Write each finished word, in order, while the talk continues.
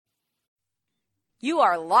You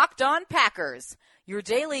are Locked On Packers, your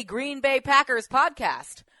daily Green Bay Packers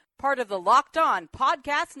podcast, part of the Locked On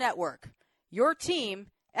Podcast Network, your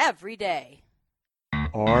team every day.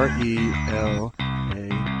 RELAX.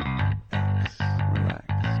 Relax.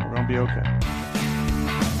 We're going to be okay.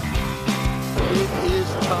 It is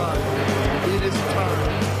time. It is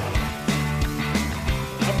time.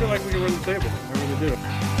 I feel like we can run the table. I really do.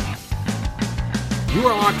 You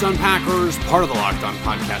are Locked On Packers, part of the Locked On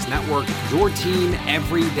Podcast Network, your team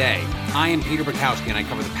every day. I am Peter Bukowski, and I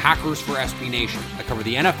cover the Packers for SB Nation. I cover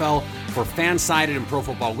the NFL for Fansided and Pro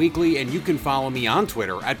Football Weekly, and you can follow me on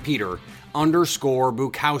Twitter at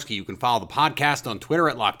Peter_Bukowski. You can follow the podcast on Twitter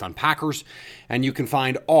at Locked On Packers, and you can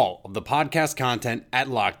find all of the podcast content at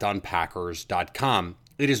LockedOnPackers.com.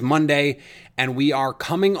 It is Monday, and we are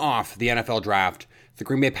coming off the NFL Draft. The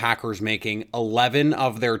Green Bay Packers making 11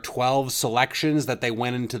 of their 12 selections that they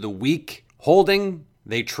went into the week holding.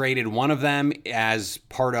 They traded one of them as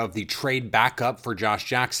part of the trade backup for Josh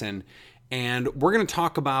Jackson. And we're going to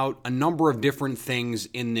talk about a number of different things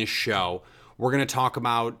in this show. We're going to talk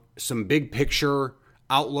about some big picture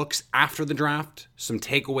outlooks after the draft, some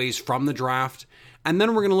takeaways from the draft, and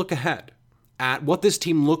then we're going to look ahead at what this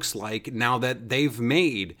team looks like now that they've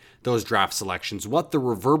made those draft selections, what the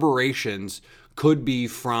reverberations could be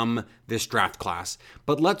from this draft class.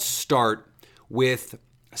 But let's start with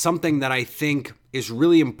something that I think is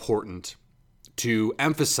really important to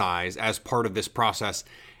emphasize as part of this process,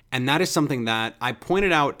 and that is something that I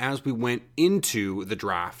pointed out as we went into the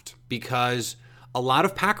draft, because a lot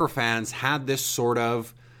of Packer fans had this sort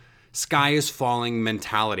of sky is falling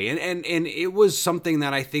mentality. And it was something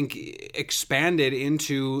that I think expanded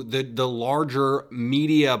into the larger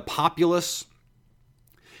media populace.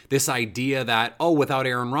 This idea that, without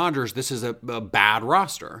Aaron Rodgers, this is a bad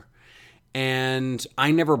roster. And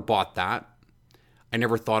I never bought that. I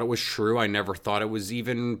never thought it was true. I never thought it was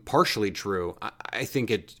even partially true. I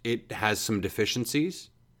think it has some deficiencies.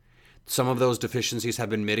 Some of those deficiencies have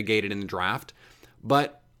been mitigated in the draft.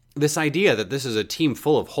 But this idea that this is a team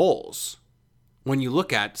full of holes, when you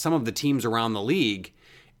look at some of the teams around the league,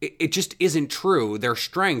 it just isn't true. Their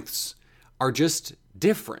strengths are just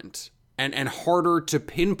different and harder to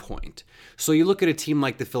pinpoint. So you look at a team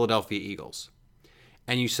like the Philadelphia Eagles,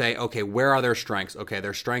 and you say, okay, where are their strengths? Okay,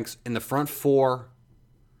 their strengths in the front four,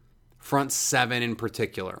 front seven in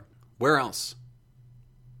particular. Where else?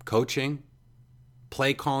 Coaching,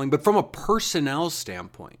 play calling. But from a personnel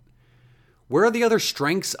standpoint, where are the other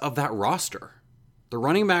strengths of that roster? The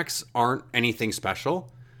running backs aren't anything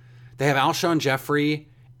special. They have Alshon Jeffrey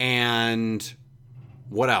and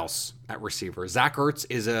what else at receiver? Zach Ertz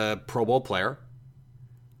is a Pro Bowl player.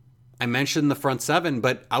 I mentioned the front seven,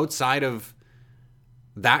 but outside of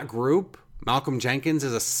that group, Malcolm Jenkins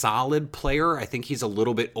is a solid player. I think he's a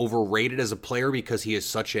little bit overrated as a player because he is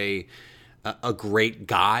such a great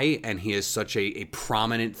guy and he is such a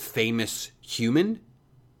prominent, famous human.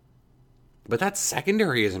 But that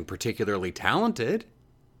secondary isn't particularly talented.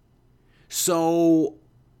 So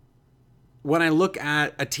when I look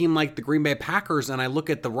at a team like the Green Bay Packers and I look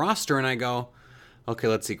at the roster and I go, okay,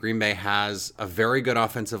 let's see. Green Bay has a very good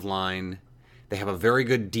offensive line. They have a very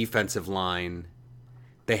good defensive line.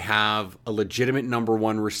 They have a legitimate number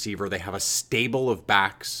one receiver. They have a stable of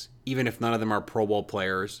backs, even if none of them are Pro Bowl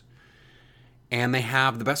players. And they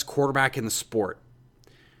have the best quarterback in the sport.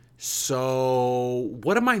 So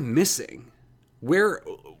what am I missing?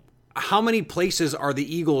 How many places are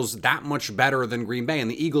the Eagles that much better than Green Bay? And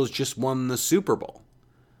the Eagles just won the Super Bowl.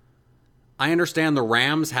 I understand the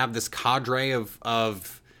Rams have this cadre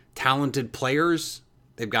of talented players.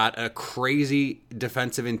 They've got a crazy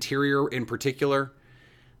defensive interior in particular.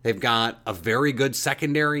 They've got a very good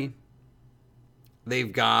secondary.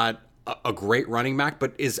 They've got a great running back.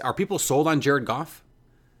 But are people sold on Jared Goff?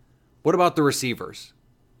 What about the receivers?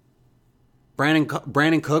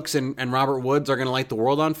 Brandon Cooks and Robert Woods are going to light the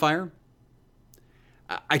world on fire?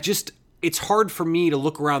 It's hard for me to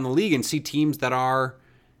look around the league and see teams that are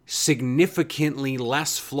significantly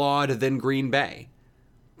less flawed than Green Bay.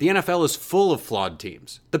 The NFL is full of flawed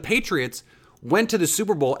teams. The Patriots went to the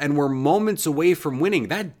Super Bowl and were moments away from winning.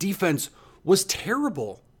 That defense was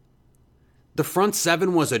terrible. The front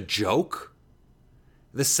seven was a joke.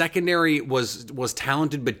 The secondary was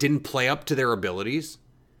talented but didn't play up to their abilities.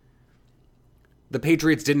 The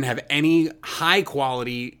Patriots didn't have any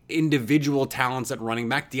high-quality individual talents at running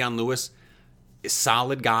back. Deion Lewis, a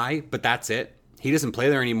solid guy, but that's it. He doesn't play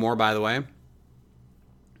there anymore, by the way.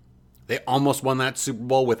 They almost won that Super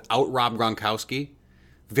Bowl without Rob Gronkowski.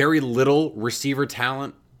 Very little receiver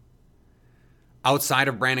talent outside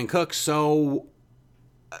of Brandon Cooks. So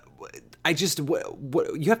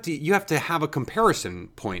you have to have a comparison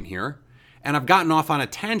point here. And I've gotten off on a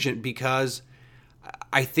tangent because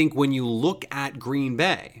I think when you look at Green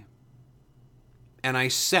Bay, and I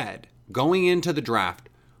said, going into the draft,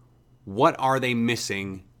 what are they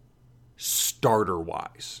missing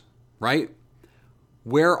starter-wise, right?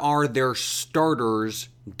 Where are their starters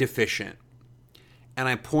deficient? And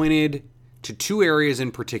I pointed to two areas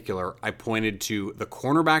in particular. I pointed to the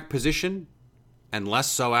cornerback position, and less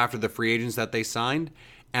so after the free agents that they signed.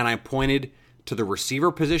 And I pointed to the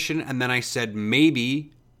receiver position, and then I said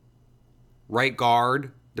maybe right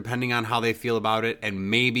guard, depending on how they feel about it, and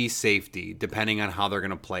maybe safety, depending on how they're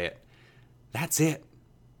going to play it. That's it.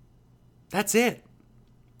 That's it.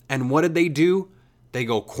 And what did they do? They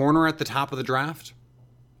go corner at the top of the draft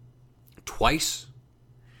twice.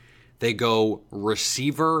 They go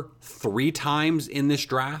receiver 3 times in this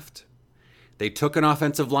draft. They took an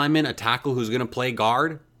offensive lineman, a tackle who's going to play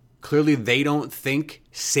guard. Clearly, they don't think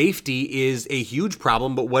safety is a huge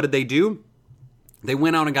problem, but what did they do? They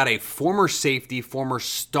went out and got a former safety, former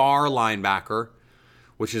star linebacker,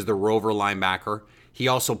 which is the rover linebacker. He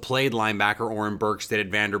also played linebacker. Oren Burks did at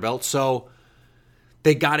Vanderbilt. So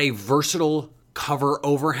they got a versatile cover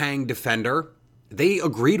overhang defender. They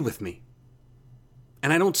agreed with me.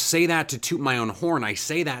 And I don't say that to toot my own horn. I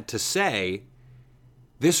say that to say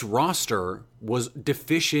this roster was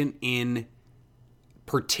deficient in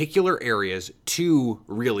particular areas, 2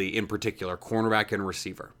 really in particular, cornerback and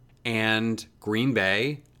receiver. And Green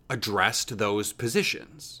Bay addressed those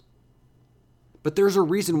positions. But there's a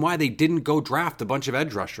reason why they didn't go draft a bunch of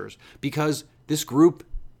edge rushers, because this group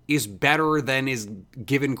is better than is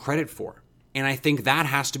given credit for. And I think that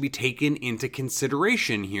has to be taken into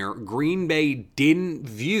consideration here. Green Bay didn't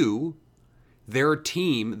view their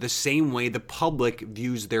team the same way the public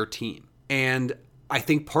views their team. And I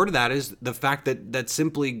think part of that is the fact that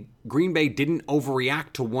simply Green Bay didn't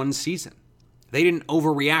overreact to one season. They didn't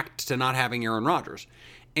overreact to not having Aaron Rodgers.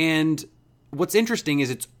 And what's interesting is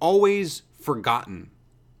it's always forgotten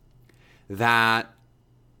that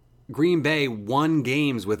Green Bay won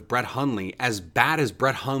games with Brett Hundley, as bad as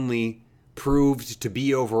Brett Hundley proved to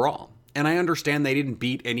be overall. And I understand they didn't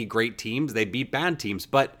beat any great teams. They beat bad teams.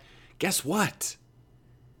 But guess what?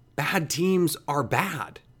 Bad teams are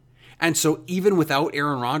bad. And so even without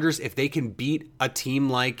Aaron Rodgers, if they can beat a team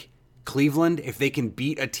like Cleveland, if they can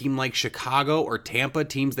beat a team like Chicago or Tampa,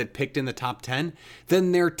 teams that picked in the top 10,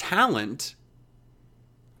 then their talent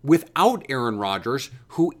without Aaron Rodgers,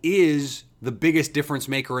 who is the biggest difference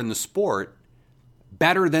maker in the sport,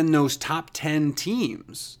 better than those top 10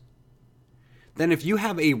 teams. Then if you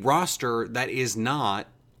have a roster that is not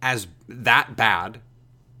as that bad,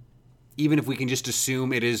 even if we can just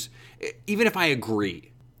assume it is, even if I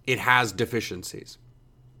agree it has deficiencies,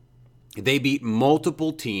 they beat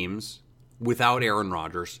multiple teams without Aaron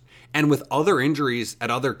Rodgers and with other injuries at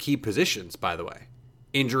other key positions, by the way.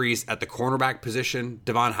 Injuries at the cornerback position.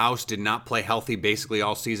 Devon House did not play healthy basically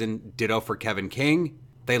all season. Ditto for Kevin King.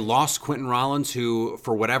 They lost Quentin Rollins, who,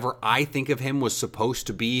 for whatever I think of him, was supposed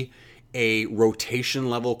to be a rotation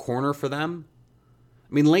level corner for them.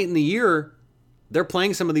 I mean, late in the year, they're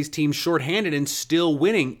playing some of these teams shorthanded and still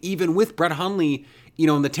winning, even with Brett Hundley,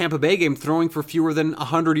 in the Tampa Bay game throwing for fewer than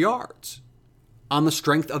 100 yards on the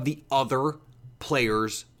strength of the other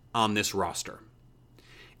players on this roster.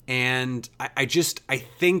 And I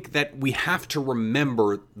think that we have to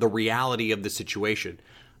remember the reality of the situation.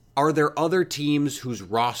 Are there other teams whose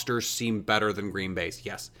rosters seem better than Green Bay's?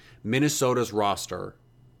 Yes. Minnesota's roster,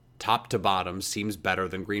 top to bottom, seems better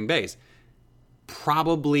than Green Bay's.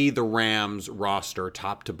 Probably the Rams roster,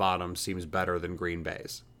 top to bottom, seems better than Green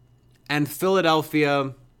Bay's. And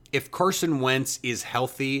Philadelphia, if Carson Wentz is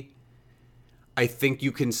healthy, I think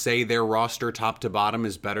you can say their roster, top to bottom,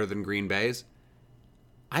 is better than Green Bay's.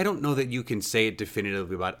 I don't know that you can say it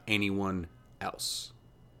definitively about anyone else.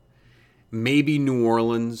 Maybe New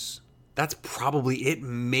Orleans. That's probably it.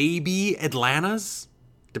 Maybe Atlanta's,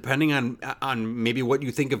 depending on maybe what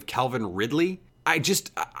you think of Calvin Ridley.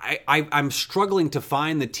 I'm struggling to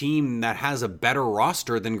find the team that has a better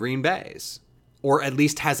roster than Green Bay's, or at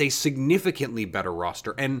least has a significantly better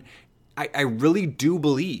roster. And I really do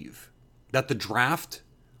believe that the draft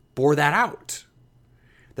bore that out.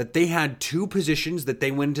 That they had 2 positions that they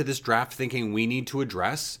went into this draft thinking we need to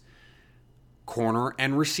address, corner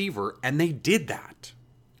and receiver, and they did that.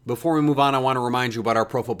 Before we move on, I want to remind you about our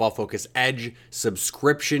Pro Football Focus Edge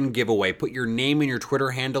subscription giveaway. Put your name and your Twitter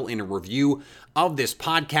handle in a review of this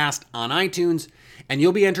podcast on iTunes, and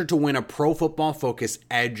you'll be entered to win a Pro Football Focus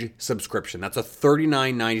Edge subscription. That's a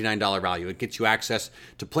 $39.99 value. It gets you access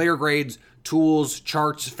to player grades, tools,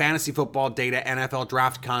 charts, fantasy football data, NFL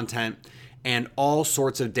draft content, and all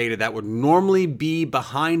sorts of data that would normally be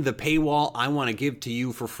behind the paywall. I want to give to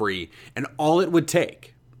you for free. And all it would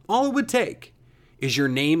take is your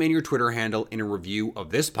name and your Twitter handle in a review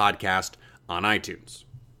of this podcast on iTunes.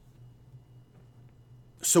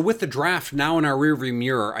 So with the draft now in our rearview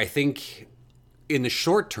mirror, I think in the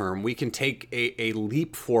short term, we can take a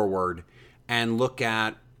leap forward and look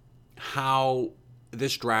at how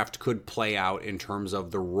this draft could play out in terms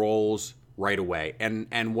of the roles right away.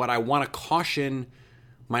 And what I want to caution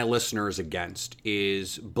my listeners against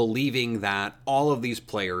is believing that all of these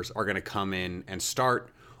players are going to come in and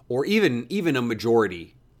start, or even a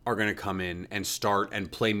majority are going to come in and start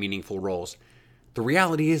and play meaningful roles. The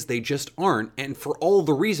reality is they just aren't, and for all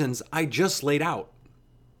the reasons I just laid out.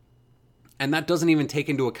 And that doesn't even take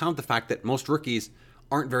into account the fact that most rookies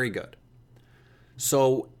aren't very good.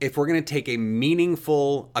 So if we're going to take a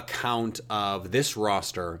meaningful account of this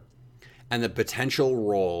roster and the potential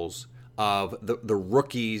roles of the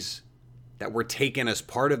rookies that were taken as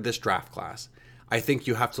part of this draft class, I think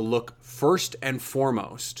you have to look first and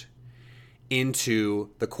foremost into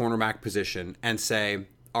the cornerback position and say,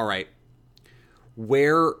 all right,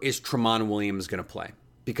 where is Tramon Williams going to play?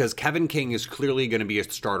 Because Kevin King is clearly going to be a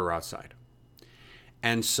starter outside.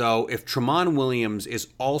 And so if Tramon Williams is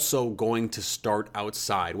also going to start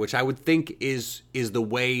outside, which I would think is the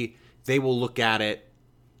way they will look at it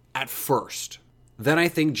at first, then I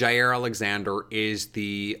think Jaire Alexander is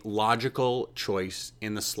the logical choice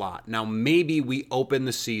in the slot. Now, maybe we open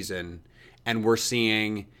the season and we're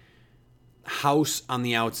seeing House on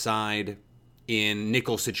the outside in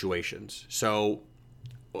nickel situations. So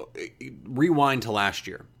rewind to last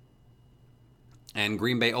year. And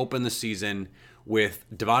Green Bay opened the season with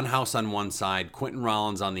Devon House on one side, Quentin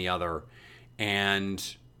Rollins on the other,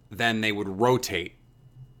 and then they would rotate.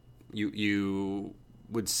 You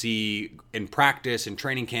would see in practice, in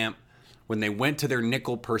training camp, when they went to their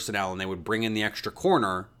nickel personnel and they would bring in the extra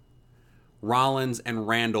corner, Rollins and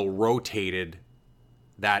Randall rotated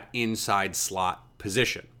that inside slot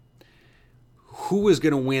position. Who is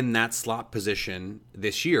going to win that slot position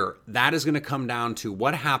this year? That is going to come down to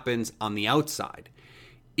what happens on the outside.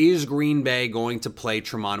 Is Green Bay going to play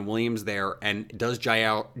Tramon Williams there, and does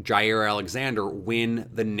Jaire Alexander win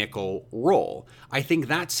the nickel role? I think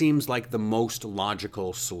that seems like the most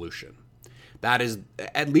logical solution. That is,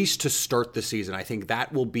 at least to start the season, I think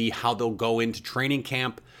that will be how they'll go into training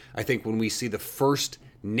camp. I think when we see the first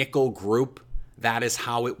nickel group, that is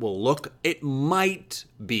how it will look. It might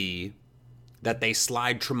be that they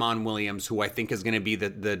slide Tramon Williams, who I think is going to be the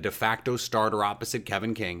de facto starter opposite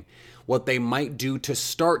Kevin King. What they might do to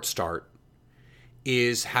start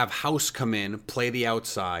is have House come in, play the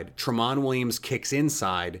outside, Tramon Williams kicks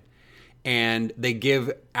inside, and they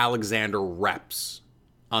give Alexander reps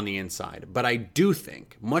on the inside. But I do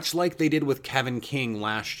think, much like they did with Kevin King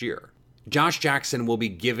last year, Josh Jackson will be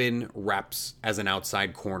given reps as an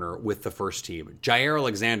outside corner with the first team. Jaire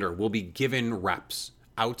Alexander will be given reps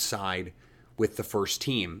outside with the first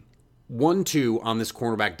team. 1-2 on this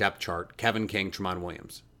cornerback depth chart, Kevin King, Tramon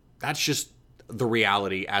Williams. That's just the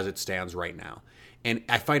reality as it stands right now. And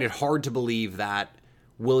I find it hard to believe that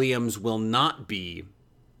Williams will not be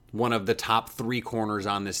one of the top 3 corners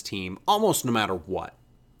on this team, almost no matter what.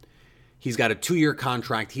 He's got a 2-year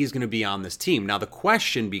contract. He's going to be on this team. Now, the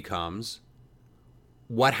question becomes,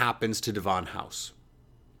 what happens to Devon House?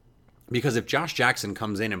 Because if Josh Jackson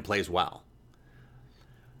comes in and plays well,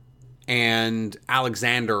 and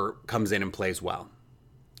Alexander comes in and plays well,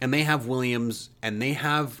 and they have Williams, and they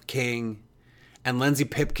have King, and Lindsey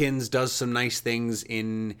Pipkins does some nice things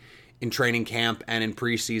in training camp and in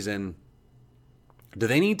preseason, do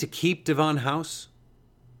they need to keep Devon House?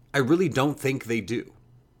 I really don't think they do.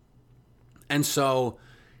 And so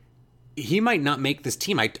he might not make this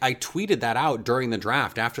team. I tweeted that out during the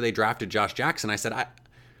draft after they drafted Josh Jackson. I said,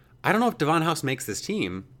 I don't know if Devon House makes this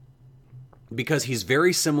team because he's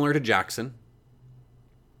very similar to Jackson.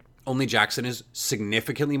 Only Jackson is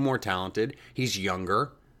significantly more talented. He's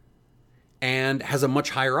younger and has a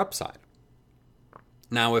much higher upside.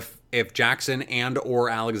 Now, if Jackson and or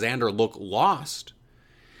Alexander look lost,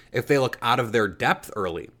 if they look out of their depth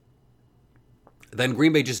early, then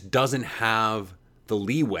Green Bay just doesn't have the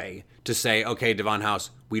leeway to say, okay, Devon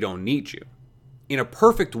House, we don't need you. In a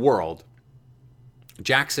perfect world,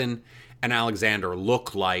 Jackson and Alexander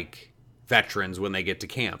look like veterans when they get to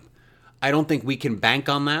camp. I don't think we can bank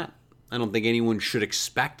on that. I don't think anyone should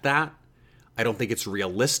expect that. I don't think it's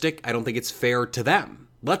realistic. I don't think it's fair to them.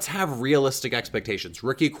 Let's have realistic expectations.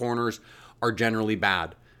 Rookie corners are generally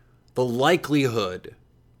bad. The likelihood,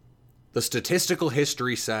 the statistical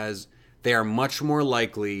history says they are much more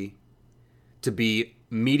likely to be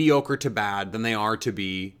mediocre to bad than they are to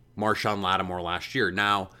be Marshawn Lattimore last year.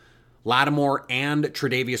 Now, Lattimore and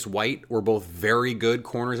Tre'Davious White were both very good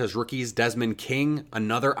corners as rookies. Desmond King,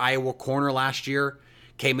 another Iowa corner last year,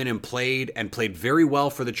 came in and played very well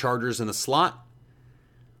for the Chargers in the slot.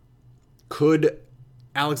 Could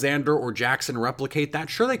Alexander or Jackson replicate that?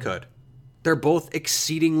 Sure they could. They're both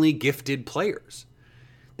exceedingly gifted players.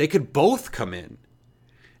 They could both come in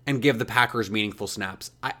and give the Packers meaningful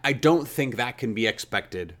snaps. I don't think that can be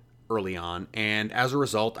expected early on. And as a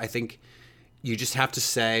result, I think you just have to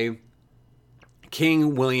say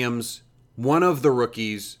King, Williams, one of the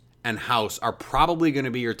rookies, and House are probably going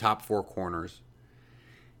to be your top 4 corners.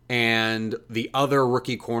 And the other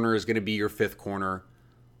rookie corner is going to be your 5th corner.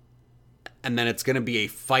 And then it's going to be a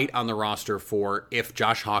fight on the roster for if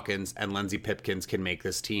Josh Hawkins and Lindsey Pipkins can make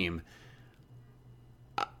this team.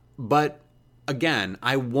 But again,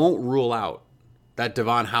 I won't rule out that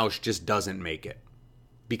Devon House just doesn't make it.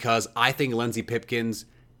 Because I think Lindsey Pipkins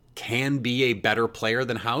can be a better player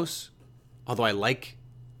than House. Although I like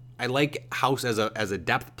House as a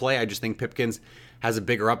depth play. I just think Pipkins has a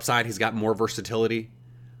bigger upside. He's got more versatility.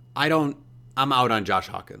 I'm out on Josh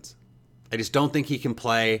Hawkins. I just don't think he can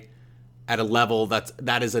play at a level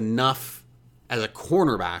that is enough as a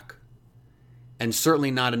cornerback, and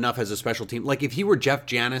certainly not enough as a special team. Like if he were Jeff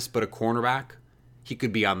Janis but a cornerback, he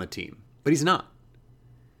could be on the team, but he's not.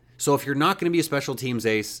 So if you're not going to be a special teams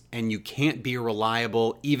ace and you can't be a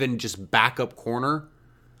reliable, even just backup corner,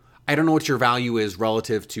 I don't know what your value is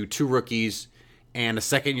relative to 2 rookies and a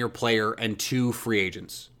second-year player and 2 free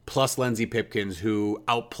agents, plus Lindsey Pipkins, who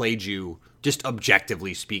outplayed you, just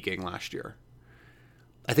objectively speaking, last year.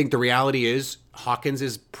 I think the reality is Hawkins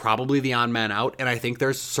is probably the odd man out, and I think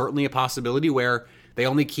there's certainly a possibility where they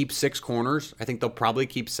only keep 6 corners. I think they'll probably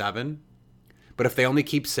keep 7. But if they only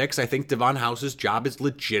keep 6, I think Devon House's job is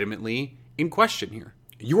legitimately in question here.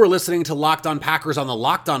 You are listening to Locked On Packers on the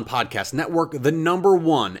Locked On Podcast Network, the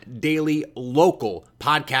 #1 daily local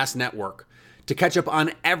podcast network. To catch up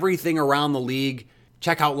on everything around the league,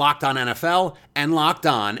 check out Locked On NFL and Locked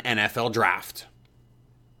On NFL Draft.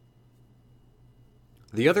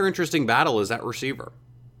 The other interesting battle is at receiver.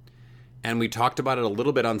 And we talked about it a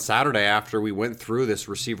little bit on Saturday after we went through this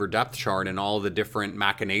receiver depth chart and all the different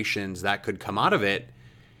machinations that could come out of it.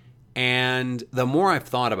 And the more I've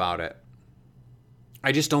thought about it,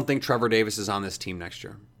 I just don't think Trevor Davis is on this team next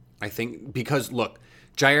year. I think because, look,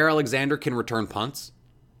 Jair Alexander can return punts.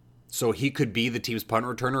 So he could be the team's punt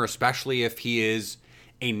returner, especially if he is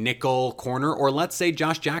a nickel corner. Or let's say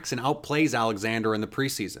Josh Jackson outplays Alexander in the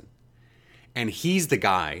preseason. And he's the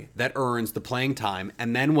guy that earns the playing time.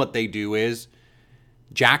 And then what they do is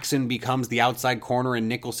Jackson becomes the outside corner in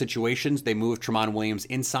nickel situations. They move Tramon Williams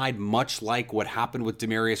inside, much like what happened with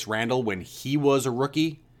Demarius Randall when he was a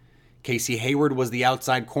rookie. Casey Hayward was the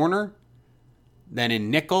outside corner. Then in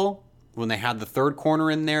nickel, when they had the 3rd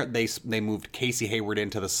corner in there, they moved Casey Hayward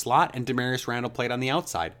into the slot and Demarius Randall played on the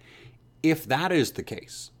outside. If that is the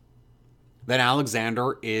case, then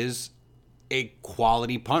Alexander is a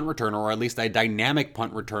quality punt returner, or at least a dynamic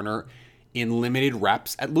punt returner in limited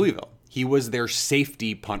reps at Louisville. He was their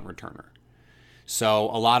safety punt returner. So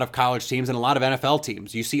a lot of college teams and a lot of NFL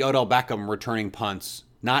teams, you see Odell Beckham returning punts.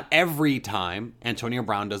 Not every time. Antonio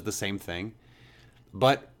Brown does the same thing.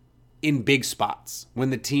 But in big spots, when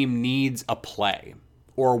the team needs a play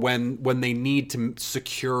or when they need to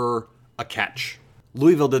secure a catch.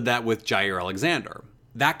 Louisville did that with Jair Alexander.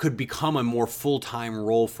 That could become a more full-time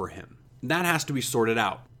role for him. That has to be sorted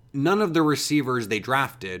out. None of the receivers they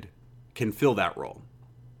drafted can fill that role.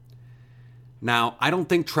 Now, I don't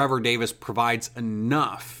think Trevor Davis provides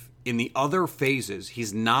enough in the other phases.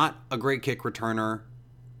 He's not a great kick returner.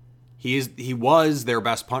 He was their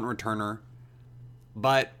best punt returner.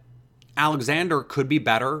 But Alexander could be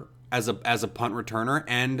better as a punt returner.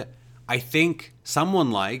 And I think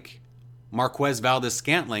someone like Marquez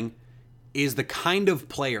Valdes-Scantling is the kind of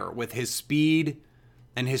player with his speed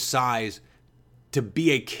and his size to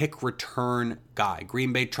be a kick return guy.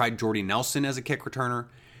 Green Bay tried Jordy Nelson as a kick returner.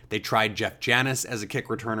 They tried Jeff Janis as a kick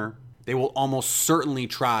returner. They will almost certainly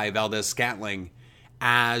try Valdes-Scantling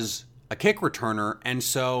as a kick returner. And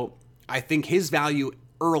so I think his value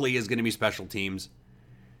early is going to be special teams.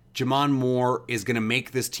 Jamon Moore is going to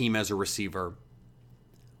make this team as a receiver.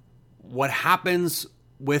 What happens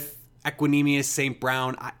with Equanimeous St.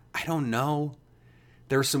 Brown, I don't know.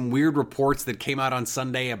 There's some weird reports that came out on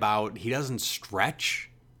Sunday about he doesn't stretch,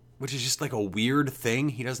 which is just like a weird thing.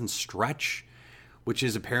 He doesn't stretch, which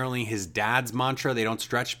is apparently his dad's mantra. They don't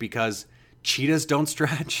stretch because cheetahs don't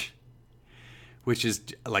stretch, which is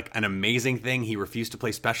like an amazing thing. He refused to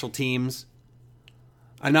play special teams.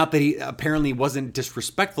 And not that he apparently wasn't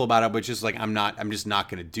disrespectful about it, but just like, I'm just not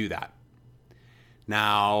going to do that.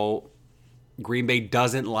 Now, Green Bay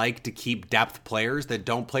doesn't like to keep depth players that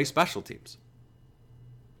don't play special teams.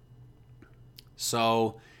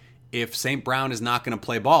 So if St. Brown is not going to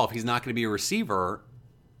play ball, if he's not going to be a receiver,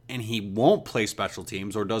 and he won't play special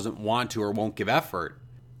teams or doesn't want to or won't give effort,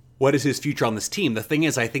 what is his future on this team? The thing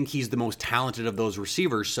is, I think he's the most talented of those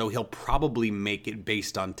receivers, so he'll probably make it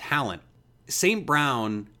based on talent. St.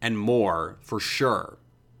 Brown and Moore, for sure,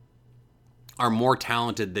 are more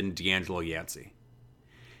talented than D'Angelo Yancey.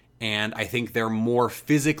 And I think they're more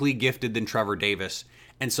physically gifted than Trevor Davis.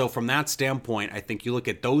 And so from that standpoint, I think you look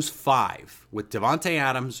at those five with Davante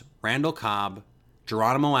Adams, Randall Cobb,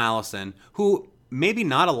 Geronimo Allison, who maybe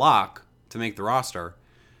not a lock to make the roster,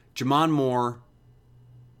 Jamon Moore,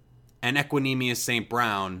 and Equanimeous St.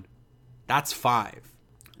 Brown. That's five.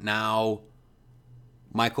 Now,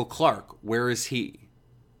 Michael Clark, where is he?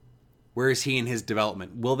 Where is he in his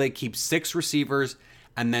development? Will they keep 6 receivers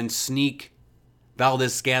and then sneak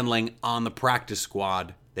Valdez-Scantling on the practice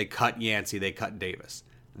squad? They cut Yancey, they cut Davis.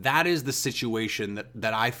 That is the situation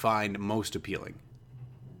that I find most appealing.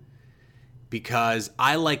 Because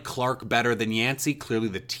I like Clark better than Yancey. Clearly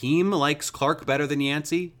the team likes Clark better than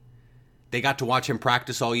Yancey. They got to watch him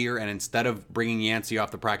practice all year, and instead of bringing Yancey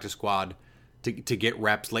off the practice squad to get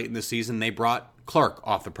reps late in the season, they brought Clark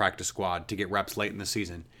off the practice squad to get reps late in the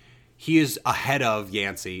season. He is ahead of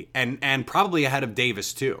Yancey and probably ahead of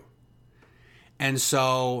Davis too. And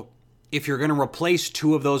so if you're going to replace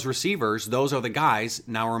 2 of those receivers, those are the guys.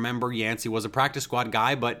 Now remember, Yancey was a practice squad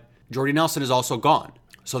guy, but Jordy Nelson is also gone.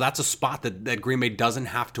 So that's a spot that Green Bay doesn't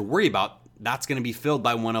have to worry about. That's going to be filled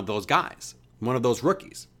by one of those guys, one of those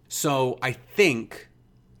rookies. So I think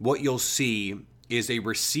what you'll see is a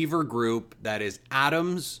receiver group that is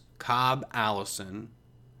Adams, Cobb, Allison,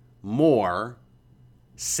 Moore,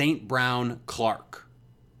 St. Brown, Clark.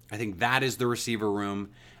 I think that is the receiver room.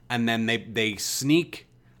 And then they sneak,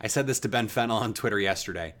 I said this to Ben Fennell on Twitter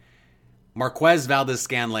yesterday, Marquez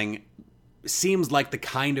Valdez-Scantling seems like the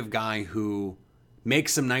kind of guy who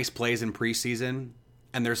makes some nice plays in preseason,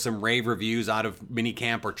 and there's some rave reviews out of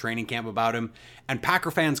minicamp or training camp about him, and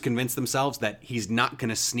Packer fans convince themselves that he's not going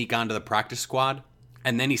to sneak onto the practice squad,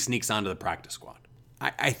 and then he sneaks onto the practice squad.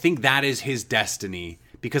 I think that is his destiny,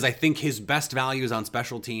 because I think his best value is on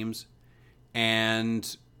special teams,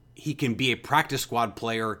 and he can be a practice squad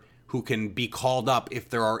player who can be called up if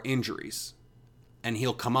there are injuries. And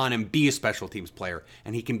he'll come on and be a special teams player,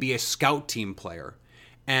 and he can be a scout team player,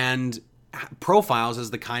 and profiles as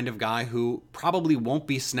the kind of guy who probably won't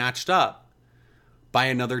be snatched up by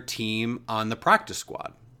another team on the practice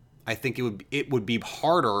squad. I think it would be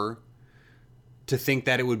harder to think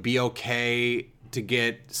that it would be okay to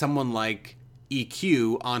get someone like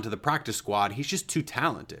EQ onto the practice squad. He's just too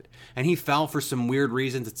talented. And he fell for some weird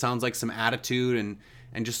reasons. It sounds like some attitude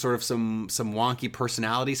and just sort of some wonky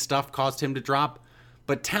personality stuff caused him to drop.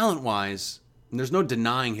 But talent-wise, there's no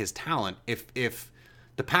denying his talent. If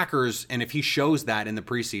the Packers, and if he shows that in the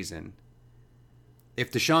preseason,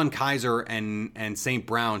 if DeShone Kizer and St.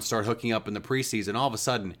 Brown start hooking up in the preseason, all of a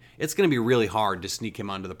sudden, it's going to be really hard to sneak him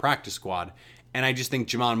onto the practice squad. And I just think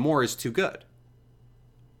Jamon Moore is too good.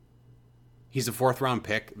 He's a 4th-round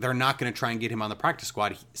pick. They're not going to try and get him on the practice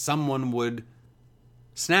squad. Someone would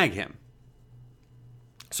snag him.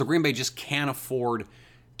 So Green Bay just can't afford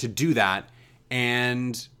to do that.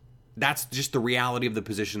 And that's just the reality of the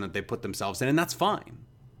position that they put themselves in. And that's fine.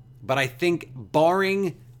 But I think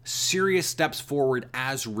barring serious steps forward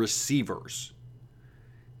as receivers,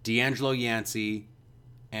 D'Angelo Yancey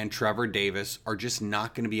and Trevor Davis are just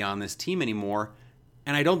not going to be on this team anymore.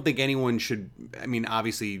 And I don't think anyone should,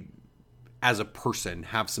 obviously, as a person,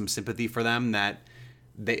 have some sympathy for them that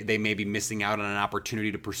they may be missing out on an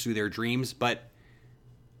opportunity to pursue their dreams. But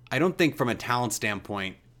I don't think from a talent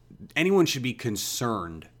standpoint, anyone should be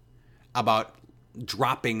concerned about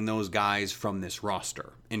dropping those guys from this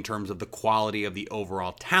roster in terms of the quality of the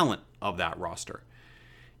overall talent of that roster.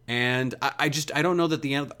 And I don't know that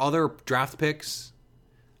the other draft picks,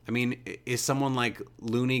 is someone like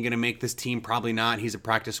Looney going to make this team? Probably not. He's a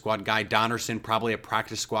practice squad guy. Donnerson, probably a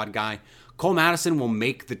practice squad guy. Cole Madison will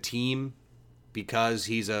make the team because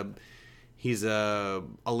he's a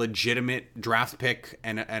legitimate draft pick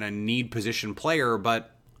and a need position player,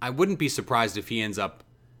 but I wouldn't be surprised if he ends up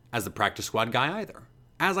as the practice squad guy either.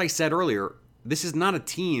 as I said earlier, this is not a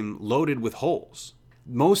team loaded with holes.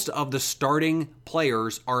 Most of the starting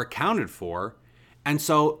players are accounted for, and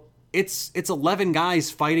so it's 11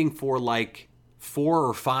 guys fighting for like 4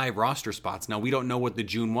 or 5 roster spots. Now, we don't know what the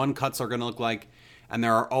June 1 cuts are going to look like, and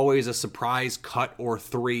there are always a surprise cut or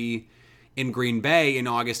 3 in Green Bay in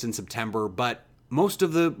August and September, but most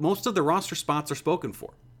of the roster spots are spoken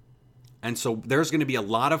for. And so there's going to be a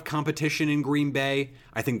lot of competition in Green Bay.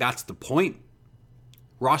 I think that's the point.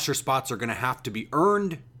 Roster spots are going to have to be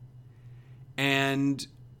earned, and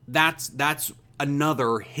that's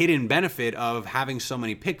another hidden benefit of having so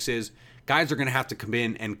many picks is guys are going to have to come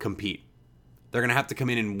in and compete. They're going to have to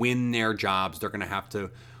come in and win their jobs. They're going to have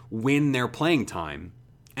to win their playing time.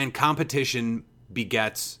 And competition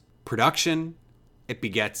begets production. It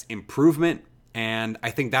begets improvement. And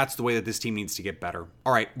I think that's the way that this team needs to get better.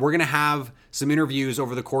 All right, we're going to have some interviews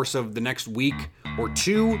over the course of the next week or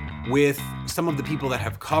two with some of the people that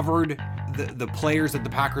have covered the players that the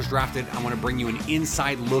Packers drafted. I want to bring you an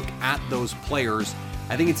inside look at those players.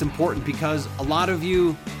 I think it's important because a lot of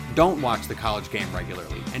you don't watch the college game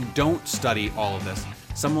regularly and don't study all of this.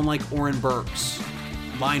 Someone like Oren Burks,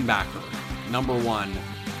 linebacker, number one.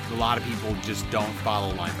 A lot of people just don't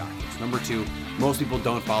follow linebackers. Number two, most people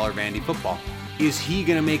don't follow Vandy football. Is he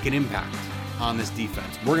going to make an impact on this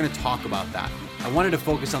defense? We're going to talk about that. I wanted to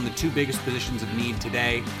focus on the 2 biggest positions of need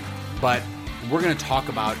today, but we're going to talk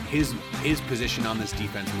about his position on this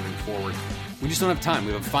defense moving forward. We just don't have time.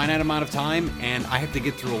 We have a finite amount of time, and I have to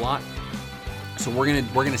get through a lot. So we're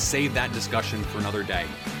gonna save that discussion for another day.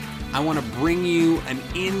 I want to bring you an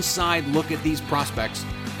inside look at these prospects,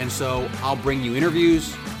 and so I'll bring you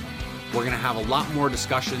interviews. We're going to have a lot more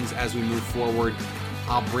discussions as we move forward.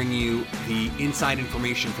 I'll bring you the inside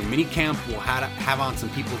information from minicamp. We'll have on some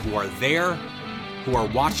people who are there, who are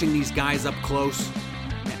watching these guys up close,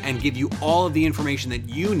 and give you all of the information that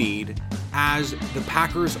you need as the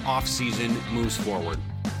Packers offseason moves forward.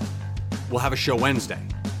 We'll have a show Wednesday.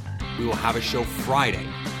 We will have a show Friday.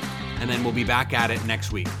 And then we'll be back at it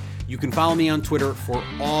next week. You can follow me on Twitter for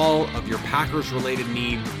all of your Packers-related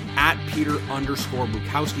needs at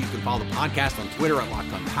Peter_Bukowski. You can follow the podcast on Twitter at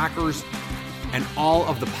Locked On Packers. And all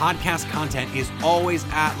of the podcast content is always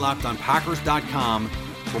at LockedOnPackers.com.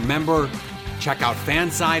 Remember, check out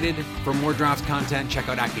Fansided for more draft content. Check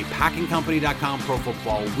out AcmePackingCompany.com,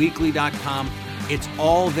 ProFootballWeekly.com. It's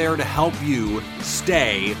all there to help you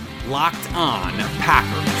stay locked on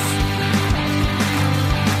Packers.